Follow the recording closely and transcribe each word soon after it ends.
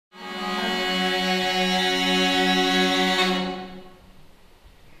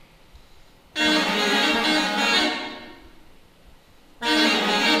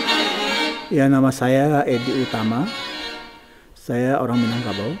Ya, nama saya Edi Utama. Saya orang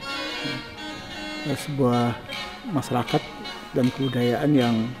Minangkabau. Sebuah masyarakat dan kebudayaan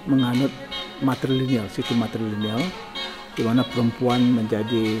yang menganut matrilineal, sistem matrilineal, di mana perempuan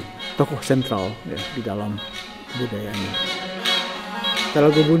menjadi tokoh sentral ya, di dalam kebudayaannya.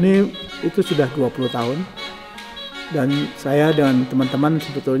 Talago Buni itu sudah 20 tahun. Dan saya dengan teman-teman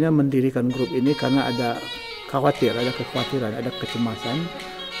sebetulnya mendirikan grup ini karena ada kekhawatiran, ada kecemasan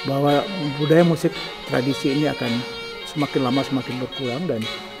bahwa budaya musik tradisi ini akan semakin lama semakin berkurang dan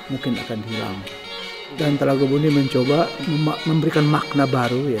mungkin akan hilang. Dan Talago Buni mencoba memberikan makna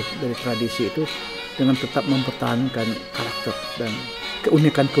baru ya dari tradisi itu dengan tetap mempertahankan karakter dan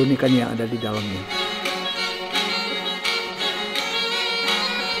keunikan-keunikan yang ada di dalamnya.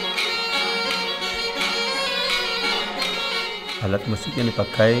 Alat musik yang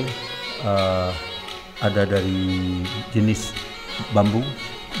dipakai ada dari jenis bambu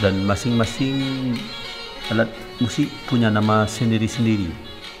dan masing-masing alat musik punya nama sendiri-sendiri.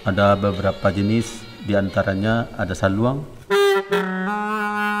 Ada beberapa jenis, diantaranya ada saluang,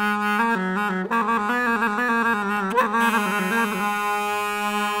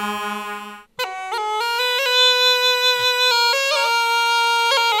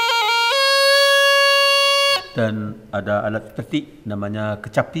 dan ada alat petik namanya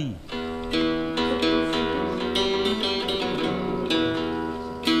kecapi.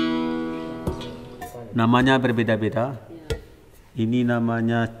 Namanya berbeda-beda. Ini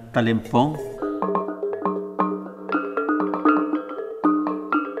namanya talempong,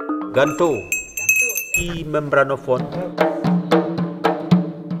 ganto, membranofon,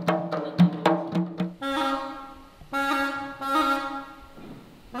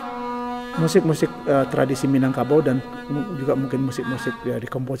 musik-musik tradisi Minangkabau dan juga mungkin musik-musik dari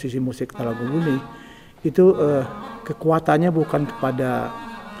komposisi musik Talago Buni itu kekuatannya bukan kepada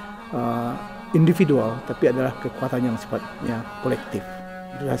individual, tapi adalah kekuatan yang sifatnya kolektif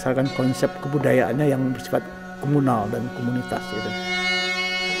berdasarkan konsep kebudayaannya yang bersifat komunal dan komunitas gitu.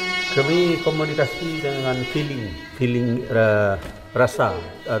 Kami komunikasi dengan feeling rasa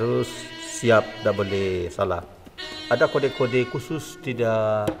harus siap, tak boleh salah. Ada kode-kode khusus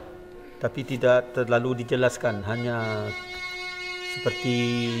tapi tidak terlalu dijelaskan, hanya seperti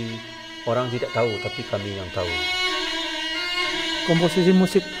orang tidak tahu tapi kami yang tahu. Komposisi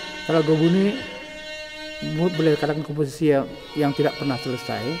musik Talago Buni boleh dikatakan komposisi yang tidak pernah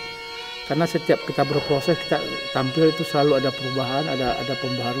selesai, karena setiap kita berproses, kita tampil itu selalu ada perubahan, ada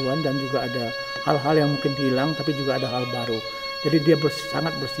pembaharuan, dan juga ada hal-hal yang mungkin hilang tapi juga ada hal baru. Jadi dia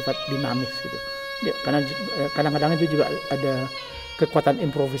sangat bersifat dinamis gitu. Karena kadang-kadang itu juga ada kekuatan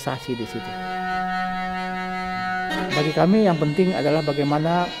improvisasi di situ. Bagi kami yang penting adalah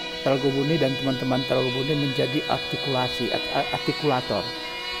bagaimana Talago Buni dan teman-teman Talago Buni menjadi artikulator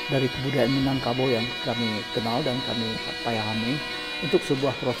dari kebudayaan Minangkabau yang kami kenal dan kami pahami untuk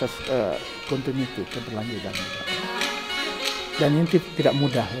sebuah proses continuity, keberlanjutan. Dan ini tidak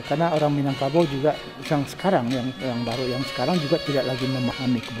mudah ya, karena orang Minangkabau juga yang sekarang yang baru yang sekarang juga tidak lagi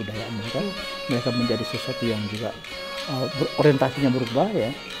memahami kebudayaan mereka menjadi sesuatu yang juga orientasinya berubah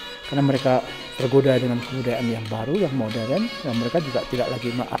ya, karena mereka tergoda dengan kebudayaan yang baru, yang modern, dan mereka juga tidak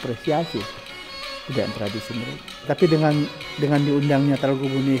lagi mengapresiasi kebudayaan tradisi mereka. Tapi dengan diundangnya Talago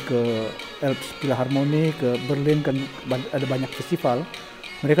Buni ke Elbphilharmonie, ke Berlin, kan ada banyak festival,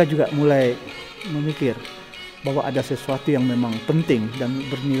 mereka juga mulai memikir bahwa ada sesuatu yang memang penting dan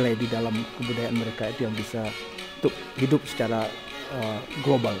bernilai di dalam kebudayaan mereka itu yang bisa untuk hidup secara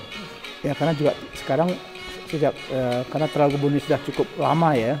global. Ya, karena juga sekarang karena Talago Buni sudah cukup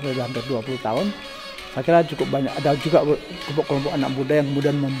lama ya, sudah hampir 20 tahun. Saya kira cukup banyak, ada juga kelompok anak muda yang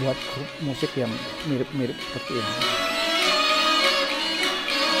kemudian membuat musik yang mirip-mirip seperti ini.